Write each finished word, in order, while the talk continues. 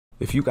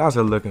If you guys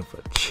are looking for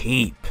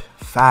cheap,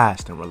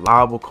 fast, and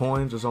reliable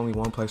coins, there's only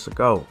one place to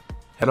go.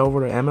 Head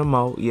over to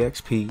MMO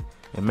EXP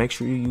and make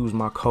sure you use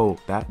my code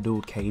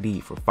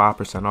ThatDudeKD for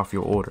 5% off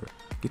your order.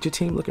 Get your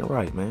team looking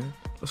right, man.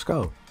 Let's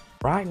go.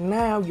 Right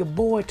now, your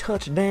boy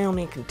touched down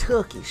in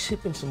Kentucky,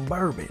 sipping some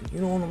bourbon.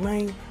 You know what I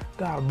mean?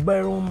 Got a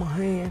barrel in my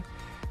hand,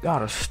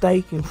 got a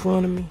steak in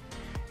front of me,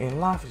 and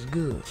life is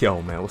good.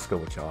 Yo, man, what's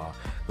good with y'all?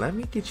 Let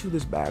me get you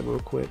this bag real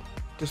quick.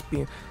 Just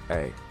being,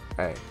 hey,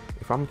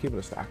 if I'm keeping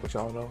a stack with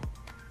y'all though,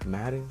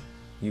 Madden,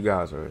 you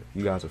guys are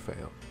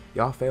failed.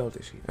 Y'all failed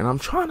this year. And I'm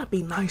trying to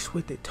be nice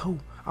with it too.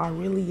 I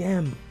really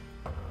am.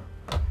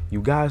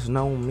 You guys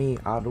know me,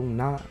 I do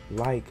not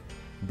like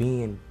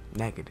being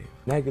negative.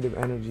 Negative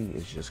energy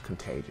is just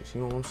contagious.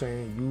 You know what I'm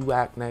saying? You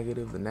act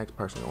negative, the next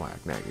person will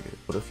act negative.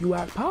 But if you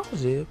act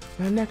positive,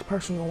 the next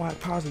person will act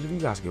positive. You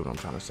guys get what I'm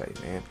trying to say,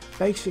 man.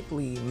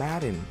 Basically,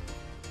 Madden,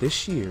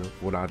 this year,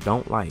 what I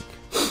don't like,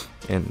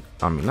 and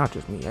I mean, not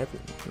just me,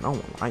 everyone, no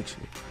one likes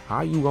it.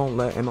 How you gonna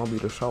let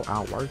MLB The Show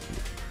outwork you?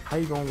 How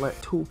you gonna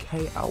let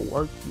 2K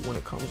outwork you when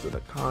it comes to the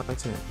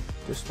content?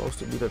 This supposed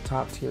to be the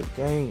top tier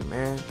game,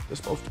 man. This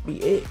supposed to be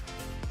it.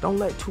 Don't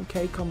let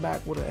 2K come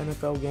back with an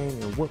NFL game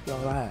and whoop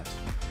y'all ass.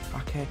 I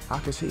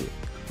can see it.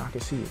 I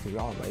can see it because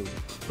y'all lazy.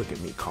 Look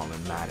at me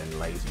calling Madden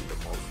lazy, the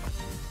most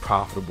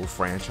profitable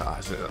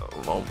franchise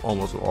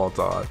almost of all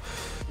time.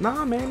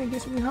 Nah, man, it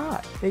gets me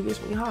hot. It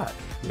gets me hot.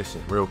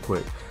 Listen, real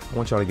quick, I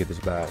want y'all to get this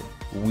bag.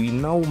 We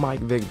know Mike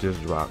Vick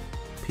just dropped.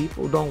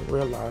 People don't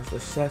realize the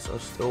sets are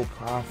still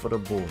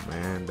profitable,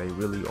 man. They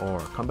really are.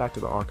 Come back to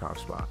the archive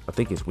spot. I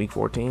think it's week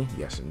 14.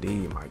 Yes,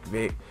 indeed, Mike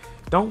Vick.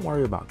 Don't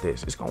worry about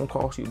this. It's going to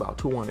cost you about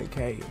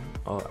 200K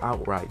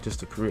outright just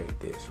to create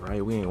this,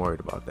 right? We ain't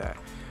worried about that.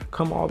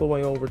 Come all the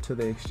way over to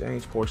the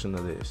exchange portion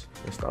of this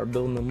and start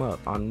building them up.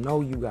 I know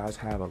you guys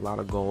have a lot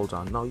of golds.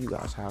 I know you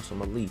guys have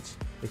some elites.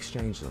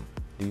 Exchange them.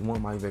 Do you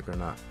want Mike Vick or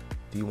not?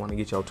 Do you want to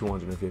get your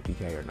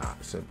 250K or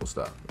not? Simple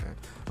stuff, man.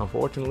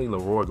 Unfortunately,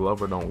 Leroy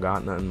Glover don't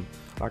got nothing.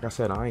 Like I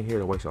said, I ain't here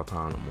to waste your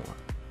time no more.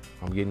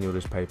 I'm getting you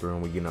this paper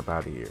and we getting up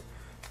out of here.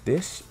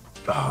 This,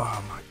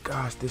 oh my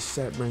gosh, this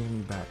set brings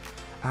me back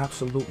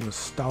absolute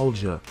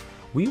nostalgia.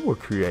 We were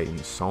creating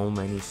so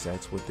many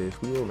sets with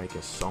this. We were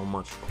making so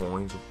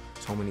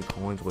many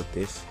coins with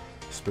this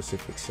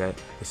specific set.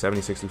 The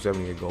 76 through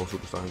 78 gold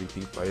superstar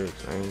MVP player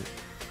exchange.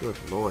 Good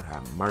Lord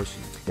have mercy.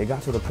 It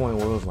got to the point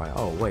where it was like,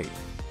 oh wait,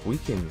 we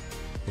can,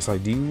 it's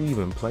like, do you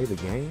even play the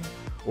game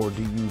or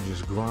do you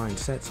just grind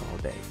sets all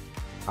day?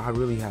 I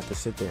really had to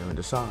sit there and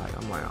decide.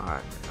 I'm like, all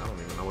right, man, I don't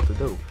even know what to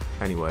do.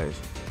 Anyways,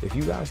 if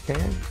you guys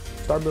can,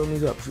 start building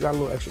these up. If you got a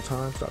little extra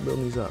time, start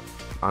building these up.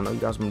 I know you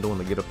guys been doing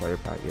the get a player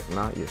pack. If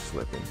not, you're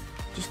slipping.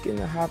 Just get in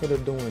the habit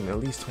of doing at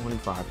least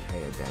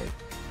 25K a day.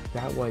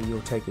 That way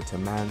you'll take it to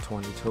Madden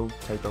 22,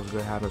 take those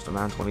good habits to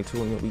Madden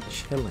 22 and you'll be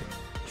chilling.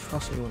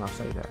 Trust me when I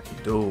say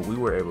that. Dude, we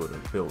were able to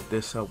build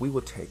this up. We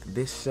would take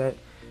this set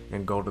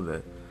and go to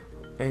the,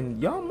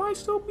 and y'all might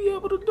still be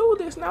able to do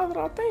this now that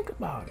I think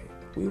about it.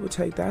 We would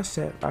take that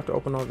set after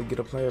opening all the get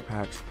a player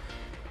packs,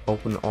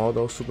 open all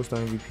those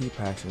superstar MVP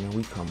packs, and then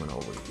we coming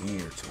over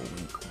here to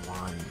week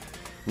 1.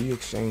 We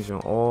exchanging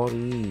all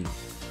these.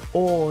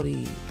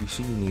 You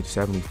see, you need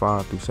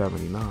 75 through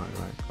 79,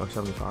 right? Or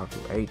 75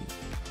 through 80.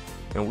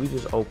 And we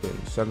just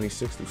opened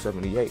 76 through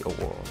 78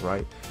 overall,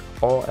 right?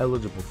 All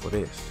eligible for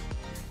this.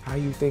 How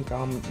you think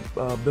I'm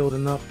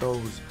building up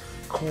those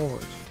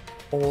cards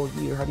all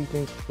year? How do you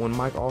think when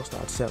Mike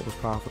Allstott set was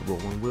profitable,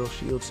 when Will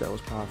Shields set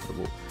was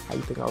profitable, how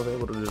you think I was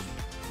able to just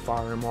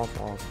fire him off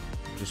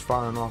just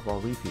firing off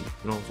on repeat?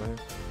 You know what I'm saying?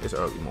 It's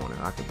early morning.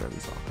 I can barely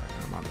talk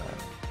right now. My bad.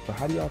 But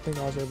how do y'all think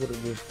I was able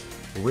to just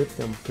rip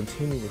them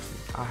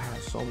continuously? I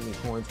had so many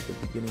coins at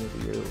the beginning of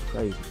the year. It was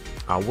crazy.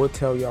 I would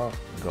tell y'all,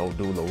 go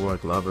do Leroy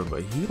Glover,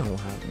 but he don't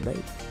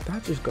have,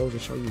 that just goes to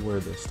show you where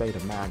the state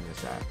of Madden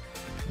is at.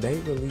 They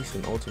released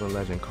an Ultimate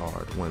Legend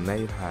card when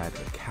they've had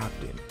a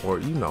captain, or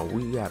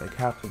we had a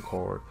captain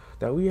card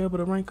that we were able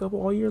to rank up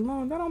all year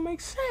long. That don't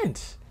make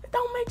sense. It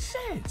don't make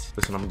sense.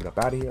 Listen, I'm gonna get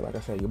up out of here. Like I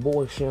said, your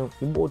boy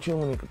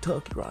chilling in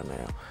Kentucky right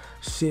now,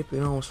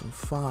 sipping on some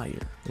fire,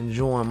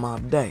 enjoying my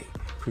day.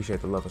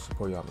 Appreciate the love and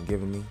support y'all been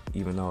giving me,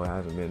 even though it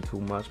hasn't been too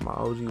much. My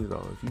OGs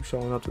though, if you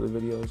showing up to the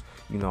videos,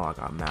 you know I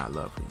got mad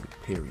love for you.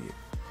 Period.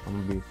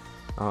 I'm gonna be.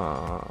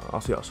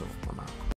 I'll see y'all soon. I'm out.